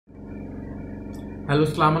Hello,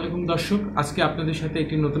 আসসালামু আলাইকুম দর্শক। আজকে আপনাদের সাথে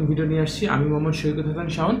একটি নতুন ভিডিও নিয়ে আসছি। আমি মোহাম্মদ সৈকত হাসান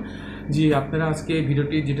শাওন। জি, আপনারা আজকে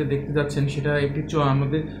ভিডিওটি যেটা দেখতে যাচ্ছেন সেটা একটি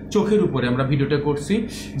আমাদের চোখের উপরে আমরা ভিডিওটা করছি,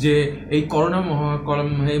 যে এই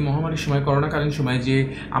এই মহামারীর সময়, করোনাকালীন সময় যে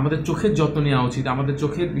আমাদের চোখের যত্ন নেওয়া উচিত, আমাদের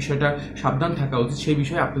চোখের বিষয়টা সাবধান থাকা উচিত, সেই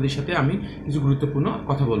বিষয়ে আপনাদের সাথে আমি কিছু গুরুত্বপূর্ণ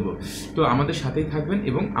কথা বলবো। তো আমাদের সাথেই থাকবেন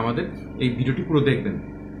এবং আমাদের এই ভিডিওটি পুরো দেখবেন।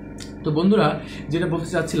 তো বন্ধুরা, যেটা বলতে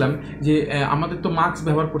চাচ্ছিলাম যে আমাদের তো মাস্ক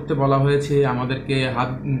ব্যবহার করতে বলা হয়েছে, আমাদেরকে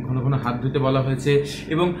ঘন ঘন হাত ধুতে বলা হয়েছে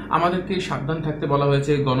এবং আমাদেরকে সাবধান থাকতে বলা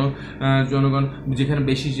হয়েছে। জনগণ যেখানে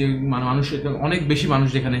বেশি, যে মানুষ অনেক বেশি মানুষ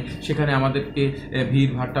যেখানে, সেখানে আমাদেরকে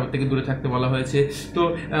ভিড় ভাট্টা থেকে দূরে থাকতে বলা হয়েছে। তো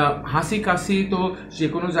হাসি কাশি তো যে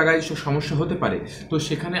কোনো জায়গায় সমস্যা হতে পারে, তো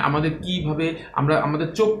সেখানে আমাদের কিভাবে আমরা আমাদের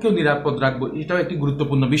চোখকেও নিরাপদ রাখবো, এটাও একটি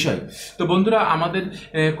গুরুত্বপূর্ণ বিষয়। তো বন্ধুরা, আমাদের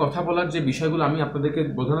কথা বলার যে বিষয়গুলো আমি আপনাদেরকে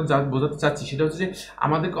বোঝাতে চাচ্ছি সেটা হচ্ছে যে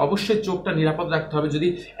আমাদেরকে অবশ্যই চোখটা নিরাপদ রাখতে হবে। যদি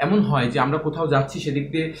এমন হয় যে আমরা কোথাও যাচ্ছি, সেদিক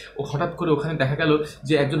দিয়ে হঠাৎ করে ওখানে দেখা গেল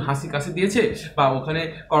যে একজন হাসি কাশি দিয়েছে, বা ওখানে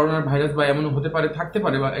করোনার ভাইরাস বা এমন হতে পারে, থাকতে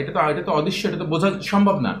পারে, বা এটা তো অদৃশ্য, এটা তো বোঝা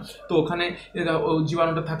সম্ভব না। তো ওখানে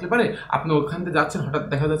জীবাণুটা থাকলে পারে, আপনি ওখান থেকে যাচ্ছেন, হঠাৎ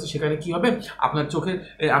দেখা যাচ্ছে সেখানে কি হবে, আপনার চোখের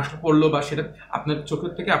আসলে পড়লো, বা সেটা আপনার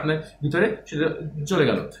চোখের থেকে আপনার ভিতরে সেটা চলে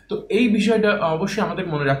গেল। তো এই বিষয়টা অবশ্যই আমাদের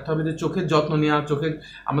মনে রাখতে হবে যে চোখের যত্ন নেওয়া, চোখের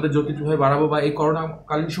আমাদের জ্যোতি কীভাবে বাড়াবো, বা এই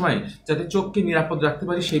করোনাকালীন সময় যাতে চোখকে নিরাপদ রাখতে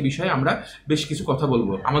পারি, সেই বিষয়ে আমরা বেশ কিছু কথা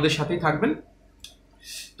বলবো। আমাদের সাথেই থাকবেন।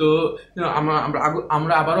 তো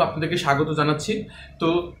আমরা আবারও আপনাদেরকে স্বাগত জানাচ্ছি। তো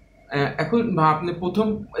এখন আপনি প্রথম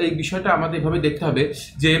এই বিষয়টা আমাদের এভাবে দেখতে হবে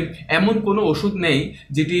যে এমন কোনো ওষুধ নেই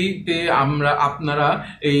যেটিতে আপনারা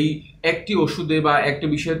এই একটি ওষুধে বা একটি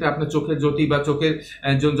বিষয়তে আপনার চোখের জ্যোতি বা চোখের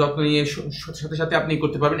যত্ন নিয়ে সাথে সাথে আপনি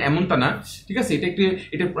করতে পারবেন, এমনটা না। ঠিক আছে,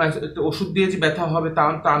 এটা একটা ওষুধ দিয়ে যে ব্যথা হবে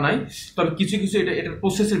তা নাই। তবে কিছু এটার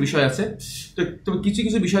প্রসেসের বিষয় আছে। তবে কিছু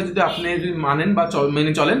বিষয় যদি আপনি মানেন বা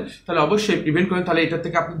মেনে চলেন, তাহলে অবশ্যই প্রিভেন্ট করেন, তাহলে এটার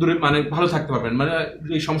থেকে আপনি দূরে ভালো থাকতে পারবেন,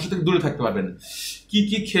 এই সমস্যা থেকে দূরে থাকতে পারবেন।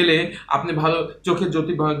 কি খেলে আপনি চোখের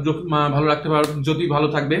জ্যোতি ভালো রাখতে পারবেন, জ্যোতি ভালো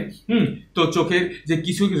থাকবে। তো চোখের যে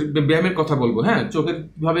কিছু ব্যায়ামের কথা বলবো। হ্যাঁ, চোখের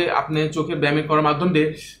কিভাবে আপনি চোখের ব্যায়ামের করার মাধ্যমে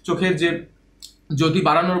চোখের যে জ্যোতি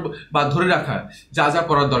বাড়ানোর বা ধরে রাখা যা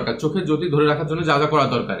করার দরকার, চোখের জ্যোতি ধরে রাখার জন্য যা করা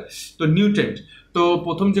দরকার। তো নিউট্রিয়েন্ট, তো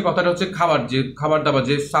প্রথম যে কথাটা হচ্ছে খাবার দাবার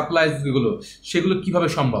যে সাপ্লাইজ গুলো, সেগুলো কিভাবে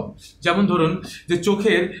সম্ভব। যেমন ধরুন যে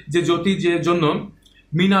চোখের যে জ্যোতি যে জন্য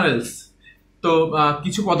মিনারেলস, তো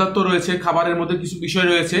কিছু পদার্থ রয়েছে খাবারের মধ্যে, কিছু বিষয়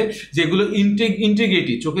রয়েছে যেগুলো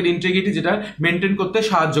ইন্টিগ্রিটি, চোখের ইন্টিগ্রিটি যেটা মেনটেন করতে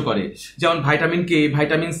সাহায্য করে। যেমন ভাইটামিন কে,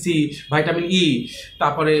 ভাইটামিন সি, ভাইটামিন ই,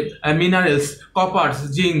 তারপরে মিনারেলস, কপার,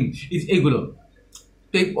 জিঙ্ক, এইগুলো।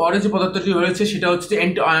 তো এই পরে যে পদার্থটি রয়েছে সেটা হচ্ছে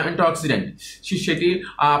অ্যান্টিঅক্সিডেন্ট। সেটি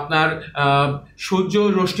আপনার সূর্য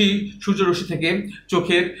রশ্মি থেকে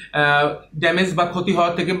চোখের ড্যামেজ বা ক্ষতি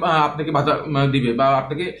হওয়া থেকে আপনাকে বাধা দিবে বা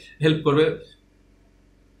আপনাকে হেল্প করবে।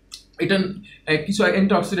 এটা কিছু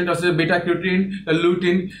অ্যান্টিঅক্সিডেন্ট আছে, বেটা ক্যারোটিন,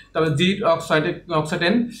 লুটিন, তারপরে জিড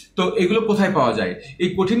অক্সাটেন। তো এগুলো কোথায় পাওয়া যায়? এই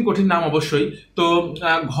কঠিন নাম অবশ্যই। তো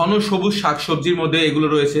ঘন সবুজ শাকসবজির মধ্যে এগুলো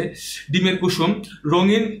রয়েছে। ডিমের কুসুম,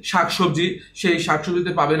 রঙিন শাকসবজি, সেই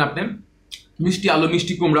শাকসবজিতে পাবেন আপনি মিষ্টি আলু,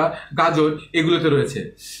 মিষ্টি কুমড়া, গাজর, এগুলোতে রয়েছে।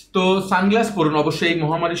 তো সানগ্লাস পরুন অবশ্যই। এই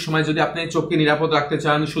মহামারীর সময় যদি আপনি চোখকে নিরাপদ রাখতে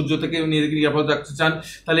চান, সূর্য থেকে নিজেকে নিরাপদ রাখতে চান,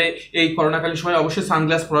 তাহলে এই করোনাকালীন সময় অবশ্যই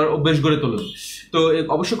সানগ্লাস পরার অভ্যেস গড়ে তুলুন। তো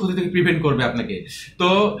অবশ্যই ক্ষতি থেকে প্রিভেন্ট করবে আপনাকে। তো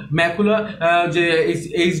ম্যাকুলা যে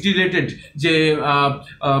এইচডি রিলেটেড যে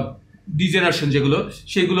ডিজেনারেশন যেগুলো,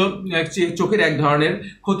 সেগুলো চোখের এক ধরনের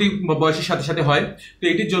ক্ষতি বয়সের সাথে সাথে হয়। তো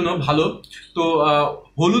এটির জন্য ভালো। তো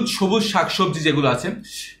হলুদ সবুজ শাকসবজি যেগুলো আছে,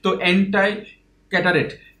 তো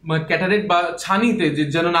ক্যাটারেট বা ছানিতে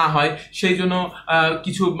যেন না হয়, সেই জন্য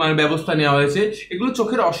কিছু ব্যবস্থা নেওয়া হয়েছে। এগুলো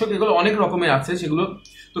চোখের অসুখ, এগুলো অনেক রকমের আছে সেগুলো।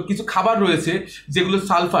 তো কিছু খাবার রয়েছে যেগুলো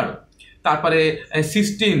সালফার, তারপরে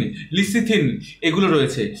সিস্টিন, লিসিথিন, এগুলো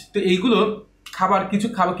রয়েছে। তো এইগুলো কিছু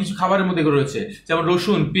খাবারের মধ্যে এগুলো রয়েছে, যেমন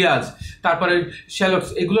রসুন, পেঁয়াজ, তারপরে শ্যালটস,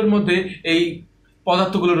 এগুলোর মধ্যে এই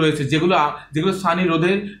পদার্থগুলো রয়েছে যেগুলো সানি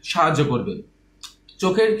রোধে সাহায্য করবে।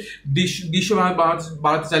 চোখের দৃশ্য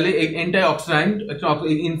বাড়াতে চাইলে এই অ্যান্টিঅক্সিডেন্ট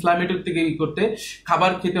ইনফ্লামেটরি থেকে করতে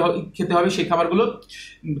খাবার খেতে হবে। সেই খাবারগুলো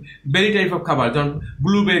বেরি টাইপ অফ খাবার, যেমন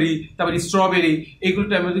ব্লুবেরি, তারপরে স্ট্রবেরি, এগুলো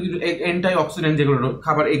টাইপের অ্যান্টিঅক্সিডেন্ট যেগুলো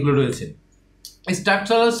খাবার, এগুলো রয়েছে।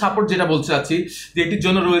 স্ট্রাকচারাল সাপোর্ট যেটা বলতে চাচ্ছি, যে এটির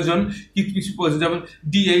জন্য প্রয়োজন কিছু প্রয়োজন, যেমন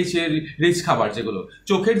ডিএইচ এর রিচ খাবার, যেগুলো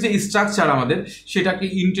চোখের যে স্ট্রাকচার আমাদের সেটাকে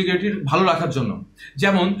ইন্টিগ্রেটেড ভালো রাখার জন্য।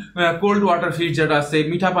 যেমন কোল্ড ওয়াটার ফিশ যেটা আছে,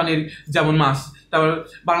 মিঠা পানির যেমন মাছ, তারপর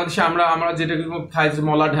বাংলাদেশে আমরা যেটা খাই,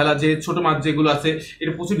 মলা ঢেলা যে ছোট মাছ যেগুলো আছে,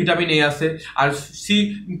 এটা প্রচুর ভিটামিন এ আছে। আর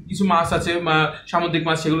কিছু মাছ আছে সামুদ্রিক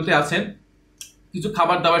মাছ, সেগুলোতে আছে কিছু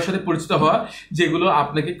খাবার দাবার সাথে পরিচিত হওয়া, যেগুলো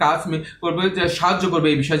আপনাকে কাজ করবে, যে সাহায্য করবে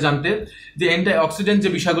এই বিষয়ে জানতে। যে অ্যান্টি অক্সিডেন্ট যে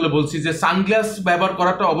বিষয়গুলো বলছি, যে সানগ্লাস ব্যবহার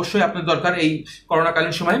করাটা অবশ্যই আপনার দরকার এই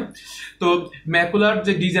করোনাকালীন সময়। তো ম্যাকুলার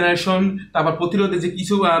যে ডিজেনারেশন, তারপর প্রতিরোধে যে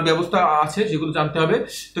কিছু ব্যবস্থা আছে সেগুলো জানতে হবে।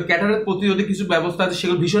 তো ক্যাটারাক্ট প্রতিরোধে কিছু ব্যবস্থা আছে,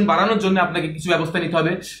 সেগুলো ভীষণ বাড়ানোর জন্য আপনাকে কিছু ব্যবস্থা নিতে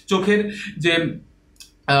হবে। চোখের যে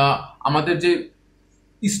আমাদের যে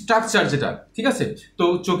স্ট্রাকচার যেটা, ঠিক আছে, তো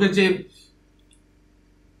চোখের যে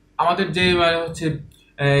আমাদের যে হচ্ছে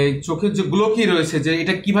চোখের যে গ্লো কি রয়েছে, যে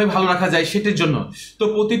এটা কিভাবে ভালো রাখা যায় সেটার জন্য তো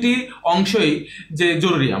প্রতিটি অংশই যে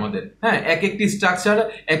জরুরি আমাদের। হ্যাঁ, এক একটি স্ট্রাকচার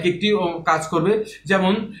এক একটি কাজ করবে।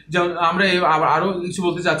 যেমন আমরা আরো কিছু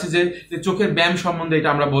বলতে চাচ্ছি যে চোখের ব্যায়াম সম্বন্ধে এটা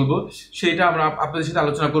আমরা বলবো, সেটা আমরা আপনাদের সাথে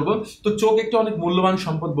আলোচনা করব। তো চোখ একটি অনেক মূল্যবান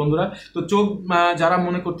সম্পদ বন্ধুরা। তো চোখ যারা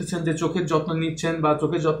মনে করতেছেন যে চোখের যত্ন নিচ্ছেন বা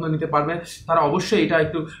চোখের যত্ন নিতে পারবেন, তারা অবশ্যই এটা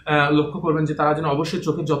একটু লক্ষ্য করবেন যে তারা যেন অবশ্যই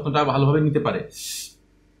চোখের যত্নটা ভালোভাবে নিতে পারে।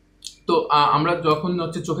 তো আমরা যখন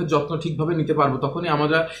হচ্ছে চোখের যত্ন ঠিকভাবে নিতে পারবো, তখনই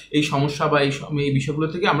আমরা এই সমস্যা বা এই বিষয়গুলো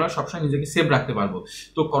থেকে আমরা সবসময় নিজেকে সেভ রাখতে পারবো।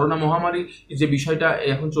 তো করোনা মহামারী যে বিষয়টা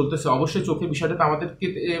এখন চলতেছে, অবশ্যই চোখের বিষয়টা আমাদেরকে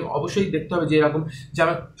অবশ্যই দেখতে হবে যে এরকম যে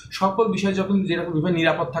আমরা সকল বিষয় যখন যেরকম ভাবে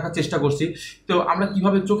নিরাপদ থাকার চেষ্টা করছি, তো আমরা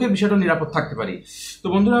কিভাবে চোখের বিষয়টা নিরাপদ থাকতে পারি। তো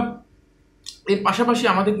বন্ধুরা, এর পাশাপাশি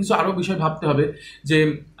আমাদের কিছু আরও বিষয় ভাবতে হবে যে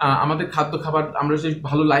আমাদের খাদ্য খাবার, আমরা যে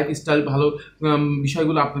ভালো লাইফস্টাইল, ভালো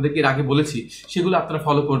বিষয়গুলো আপনাদেরকে এর আগে বলেছি, সেগুলো আপনারা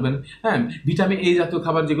ফলো করবেন। হ্যাঁ, ভিটামিন এ জাতীয়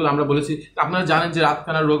খাবার যেগুলো আমরা বলেছি, আপনারা জানেন যে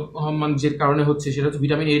রাতকানা রোগ যে কারণে হচ্ছে, সেটা হচ্ছে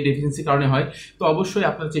ভিটামিন এ ডেফিসিয়েন্সির কারণে হয়। তো অবশ্যই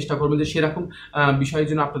আপনারা চেষ্টা করবেন যে সেরকম বিষয়ের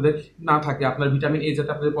জন্য আপনাদের না থাকে, আপনার ভিটামিন এ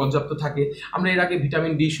যাতে আপনাদের পর্যাপ্ত থাকে। আমরা এর আগে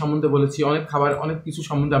ভিটামিন ডি সম্বন্ধে বলেছি, অনেক খাবার অনেক কিছু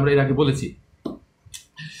সম্বন্ধে আমরা এর আগে বলেছি।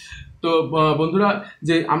 তো বন্ধুরা,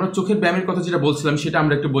 যে আমরা চোখের ব্যায়ামের কথা যেটা বলছিলাম সেটা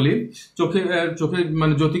আমরা একটু বলি। চোখের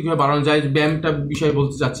মানে জ্যোতি কীভাবে বাড়ানো যায়, ব্যায়ামটা বিষয়ে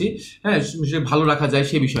বলতে চাচ্ছি। হ্যাঁ, ভালো রাখা যায়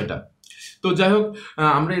সেই বিষয়টা। তো যাই হোক,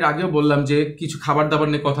 আমরা এর আগেও বললাম যে কিছু খাবার দাবার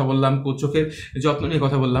নিয়ে কথা বললাম, চোখের যত্ন নিয়ে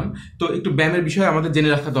কথা বললাম। তো একটু ব্যায়ামের বিষয়ে আমাদের জেনে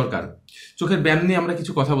রাখা দরকার। চোখের ব্যায়াম নিয়ে আমরা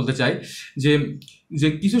কিছু কথা বলতে চাই, যে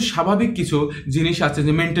কিছু স্বাভাবিক কিছু জিনিস আছে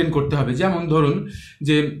যে মেনটেন করতে হবে। যেমন ধরুন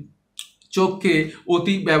যে চোখকে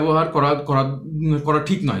অতি ব্যবহার করা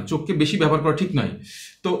ঠিক নয়, চোখকে বেশি ব্যবহার করা ঠিক নয়।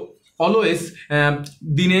 তো অলওয়েজ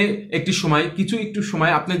দিনে একটু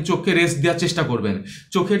সময় আপনি চোখকে রেস্ট দেওয়ার চেষ্টা করবেন।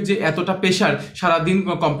 চোখের যে এতটা প্রেশার, সারাদিন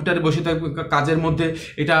কম্পিউটারে বসে থাকবে কাজের মধ্যে,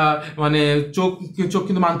 এটা মানে চোখ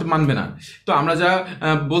কিন্তু মানবে না। তো আমরা যা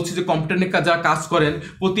বলছি যে কম্পিউটার নিয়ে যারা কাজ করেন,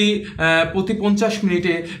 প্রতি 50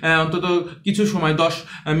 মিনিটে অন্তত কিছু সময় 10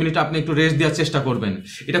 মিনিট আপনি একটু রেস্ট দেওয়ার চেষ্টা করবেন,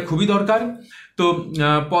 এটা খুবই দরকার। তো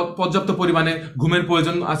পর্যাপ্ত পরিমাণে ঘুমের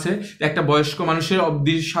প্রয়োজন আছে। একটা বয়স্ক মানুষের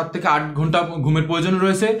 7 থেকে 8 ঘন্টা ঘুমের প্রয়োজন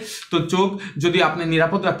রয়েছে। তো চোখ যদি আপনি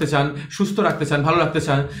নিরাপদ রাখতে চান, সুস্থ রাখতে চান, ভালো রাখতে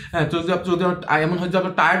চান, হ্যাঁ, তো যদি এমন হয় যে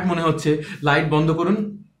আপনার টায়ার্ড মনে হচ্ছে, লাইট বন্ধ করুন,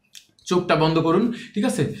 চোখটা বন্ধ করুন, ঠিক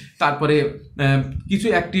আছে। তারপরে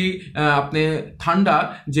একটি আপনি ঠান্ডা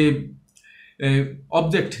যে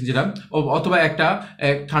অবজেক্ট যেটা, অথবা একটা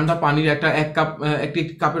ঠান্ডা পানির একটি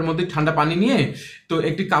কাপের মধ্যে ঠান্ডা পানি নিয়ে, তো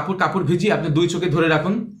একটি কাপড় ভিজিয়ে আপনি 2 চোখে ধরে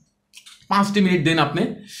রাখুন, 5টি মিনিট দেন, আপনি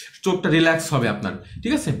চোখটা রিল্যাক্স হবে আপনার,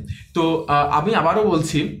 ঠিক আছে। তো আমি আবারও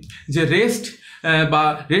বলছি যে রেস্ট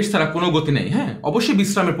ছাড়া কোনো গতি নেই। হ্যাঁ, অবশ্যই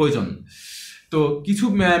বিশ্রামের প্রয়োজন। তো কিছু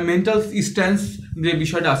মেন্টাল স্ট্রেন্থ যে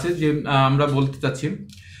বিষয়টা আছে, যে আমরা বলতে চাচ্ছি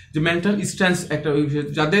যে মেন্টাল স্ট্রেন্থ একটা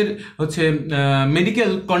যাদের হচ্ছে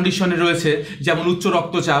মেডিকেল কন্ডিশনে রয়েছে, যেমন উচ্চ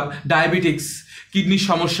রক্তচাপ, ডায়াবেটিক্স, কিডনির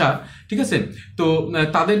সমস্যা, ঠিক আছে। তো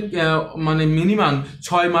তাদের মানে মিনিমাম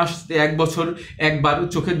 6 মাস থেকে 1 বছর একবার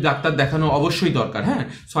চোখের ডাক্তার দেখানো অবশ্যই দরকার। হ্যাঁ,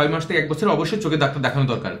 6 মাস থেকে 1 বছর অবশ্যই চোখের ডাক্তার দেখানো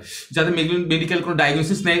দরকার। যাদের মেডিকেল কোনো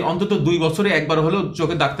ডায়াগনোসিস নেই, অন্তত 2 বছরে একবার হলেও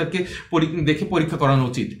চোখের ডাক্তারকে দেখে পরীক্ষা করানো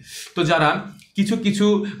উচিত। তো যারা কিছু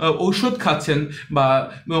ঔষধ খাচ্ছেন বা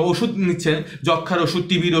ওষুধ নিচ্ছেন, যক্ষার ওষুধ,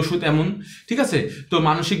 টিবির ওষুধ এমন, ঠিক আছে, তো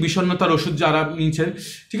মানসিক বিষণ্ণতার ওষুধ যারা নিচ্ছেন,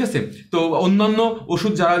 ঠিক আছে, তো অন্যান্য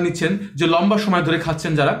ওষুধ যারা নিচ্ছেন, যে লম্বা সময় ধরে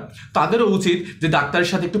খাচ্ছেন যারা, তাদেরও উচিত যে ডাক্তারের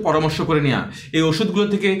সাথে একটু পরামর্শ করে নেওয়া, এই ওষুধগুলো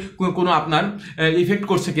থেকে কোনো আপনার ইফেক্ট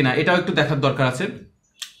করছে কিনা এটাও একটু দেখার দরকার আছে।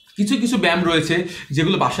 কিছু ব্যায়াম রয়েছে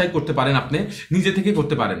যেগুলো বাসায় করতে পারেন, আপনি নিজে থেকে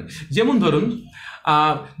করতে পারেন। যেমন ধরুন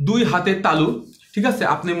 2 হাতের তালু, ঠিক আছে,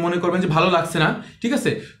 আপনি মনে করবেন যে ভালো লাগছে না, ঠিক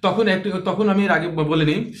আছে, তখন আমি এর আগে বলে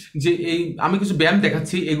নিই যে আমি কিছু ব্যায়াম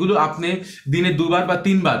দেখাচ্ছি, এগুলো আপনি দিনে 2 বার বা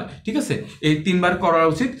 3 বার, ঠিক আছে, এই 3 বার করা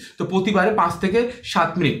উচিত। তো প্রতিবারে 5 থেকে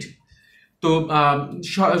 7 মিনিট, তো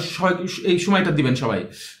এই সময়টা দিবেন সবাই।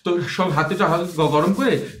 তো সব হাতেটা গরম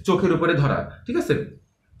করে চোখের উপরে ধরা, ঠিক আছে।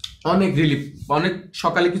 অনেক রিলিফ, অনেক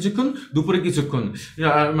সকালে কিছুক্ষণ, দুপুরে কিছুক্ষণ,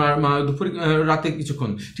 দুপুরে রাতে কিছুক্ষণ,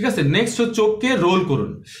 ঠিক আছে। নেক্সট হচ্ছে চোখকে রোল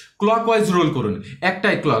করুন, ক্লকওয়াইজ রোল করুন,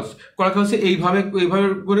 একটাই ক্লকওয়াইজ এইভাবে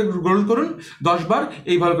করে রোল করুন 10 বার,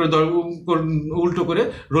 এইভাবে করে উল্টো করে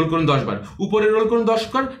রোল করুন 10 বার, উপরে রোল করুন 10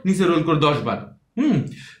 বার, নিচে রোল করুন 10 বার।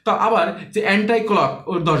 তো আবার যে অ্যান্টাই ক্লক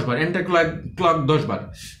ও 10 বার, অ্যান্টাই ক্লক 10 বার।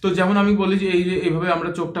 তো যেমন আমি বলি যে এই যে এইভাবে আমরা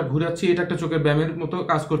চোখটা ঘুরাচ্ছি, এটা একটা চোখের ব্যায়ামের মতো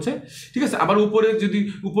কাজ করছে, ঠিক আছে। আবার উপরে যদি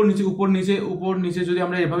উপর নিচে যদি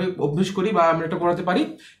আমরা এভাবে অভ্যেস করি বা আমরা এটা করাতে পারি,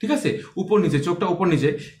 ঠিক আছে, উপর নিচে, চোখটা উপর নিচে,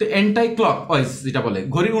 তো অ্যান্টাই ক্লক ওয়াইজ যেটা বলে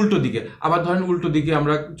ঘড়ির উল্টো দিকে, আবার ধরেন উল্টো দিকে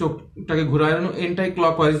আমরা চোখটাকে ঘোরানো, অ্যান্টাই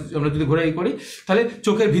ক্লক ওয়াইজ আমরা যদি ঘোরাই করি, তাহলে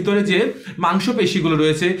চোখের ভিতরে যে মাংসপেশিগুলো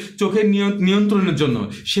রয়েছে চোখের নিয়ন্ত্রণের জন্য,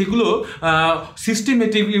 সেগুলো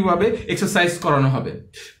সিস্টেমেটিকভাবে এক্সারসাইজ করানো হবে।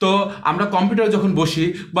 তো আমরা কম্পিউটারে যখন বসি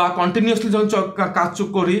বা কন্টিনিউয়াসলি যখন কাজ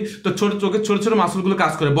করি, তো চোখের ছোট ছোট মাসলগুলো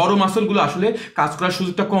কাজ করে, বড় মাসলগুলো আসলে কাজ করার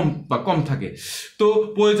সুযোগটা কম থাকে। তো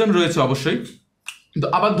প্রয়োজন রয়েছে অবশ্যই। তো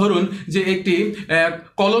আবার ধরুন যে একটি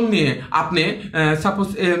কলম নিয়ে আপনি সাপোজ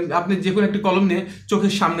আপনি যে কোনো একটি কলম নিয়ে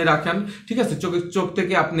চোখের সামনে রাখেন, ঠিক আছে, চোখ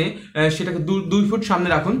থেকে আপনি সেটাকে 2 ফুট সামনে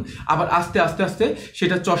রাখুন, আবার আস্তে আস্তে আস্তে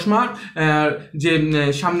সেটা চশমার যে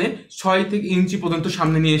সামনে 6 থেকে ইঞ্চি পর্যন্ত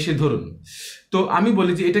সামনে নিয়ে এসে ধরুন। তো আমি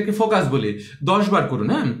বলি যে এটাকে ফোকাস বলি, 10 বার করুন।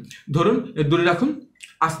 হ্যাঁ, ধরুন দূরে রাখুন,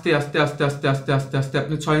 আস্তে আস্তে আস্তে আস্তে আস্তে আস্তে আস্তে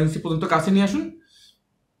আপনি 6 ইঞ্চি পর্যন্ত কাছে নিয়ে আসুন,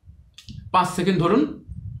 5 সেকেন্ড ধরুন,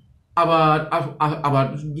 আবার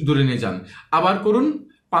দূরে নিয়ে যান, আবার করুন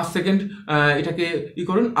 5 সেকেন্ড, এটাকে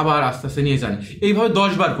করুন, আবার আস্তে আস্তে নিয়ে যান, এইভাবে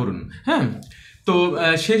 10 বার করুন। হ্যাঁ, তো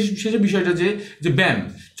শেষে বিষয়টা যে ব্যায়াম,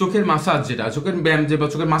 চোখের মাসাজ যেটা, চোখের ব্যায়াম যে বা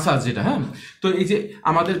চোখের মাসাজ যেটা, হ্যাঁ, তো এই যে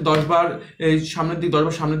আমাদের 10 বার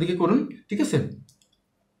সামনের দিকে করুন, ঠিক আছে।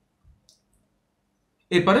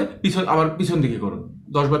 এরপরে আবার পিছন দিকে করুন,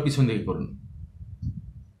 10 বার পিছন দিকে করুন।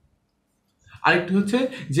 আরেকটি হচ্ছে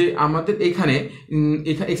যে আমাদের এখানে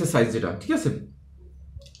এক্সারসাইজ যেটা, ঠিক আছে,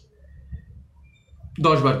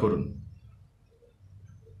 10 বার করুন।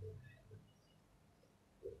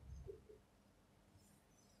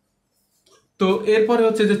 তো এরপরে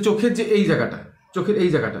হচ্ছে যে চোখের যে এই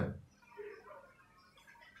জায়গাটা,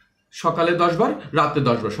 সকালে 10 বার, রাতে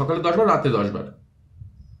 10 বার, সকালে 10 বার, রাতে 10 বার,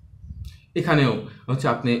 এখানেও হচ্ছে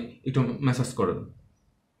আপনি একটু ম্যাসাজ করুন।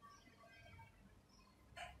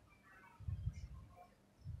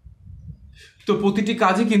 তো প্রতিটি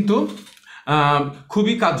কাজই কিন্তু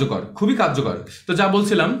খুবই কার্যকর। তো যা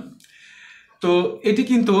বলছিলাম, তো এটি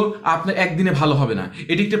কিন্তু আপনার একদিনে ভালো হবে না,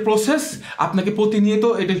 এটি একটা প্রসেস, আপনাকে প্রতিনিয়ত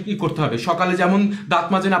এটা কি করতে হবে। সকালে যেমন দাঁত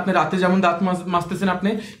মাজেন আপনি, রাতে যেমন দাঁত মাজতেছেন আপনি,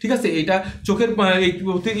 ঠিক আছে, এটা চোখের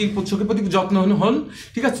প্রতি যত্ন হন,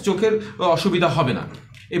 ঠিক আছে, চোখের অসুবিধা হবে না,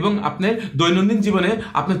 এবং আপনার দৈনন্দিন জীবনে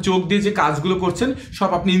আপনার চোখ দিয়ে যে কাজগুলো করছেন সব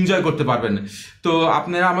আপনি এনজয় করতে পারবেন। তো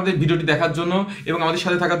আপনারা আমাদের ভিডিওটি দেখার জন্য এবং আমাদের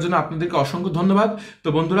সাথে থাকার জন্য আপনাদেরকে অসংখ্য ধন্যবাদ। তো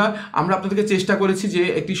বন্ধুরা, আমরা আপনাদেরকে চেষ্টা করেছি যে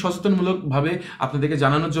একটি সচেতনমূলকভাবে আপনাদেরকে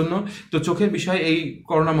জানানোর জন্য। তো চোখের বিষয়ে এই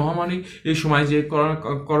করোনা মহামারী এই সময় যে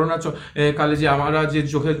করোনা কালে যে আমরা যে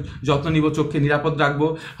চোখের যত্ন নিব, চোখকে নিরাপদ রাখবো,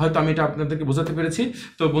 হয়তো আমি এটা আপনাদেরকে বোঝাতে পেরেছি।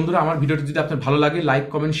 তো বন্ধুরা, আমার ভিডিওটি যদি আপনার ভালো লাগে, লাইক,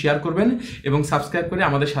 কমেন্ট, শেয়ার করবেন এবং সাবস্ক্রাইব করে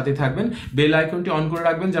আমাদের সাথে থাকবেন। বেল আইকনটি অন করে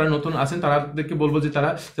রাখবেন। যারা নতুন আছেন তাদেরকে বলবো যে তারা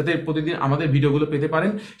যাতে প্রতিদিন আমাদের ভিডিওগুলো পেতে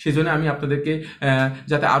পারেন, সেই জন্য আমি আপনাদেরকে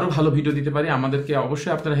যাতে আরও ভালো ভিডিও দিতে পারি, আমাদেরকে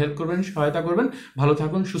অবশ্যই আপনারা হেল্প করবেন, সহায়তা করবেন। ভালো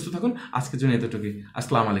থাকুন, সুস্থ থাকুন। আজকের জন্য এতটুকুই।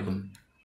 আসসালামু আলাইকুম।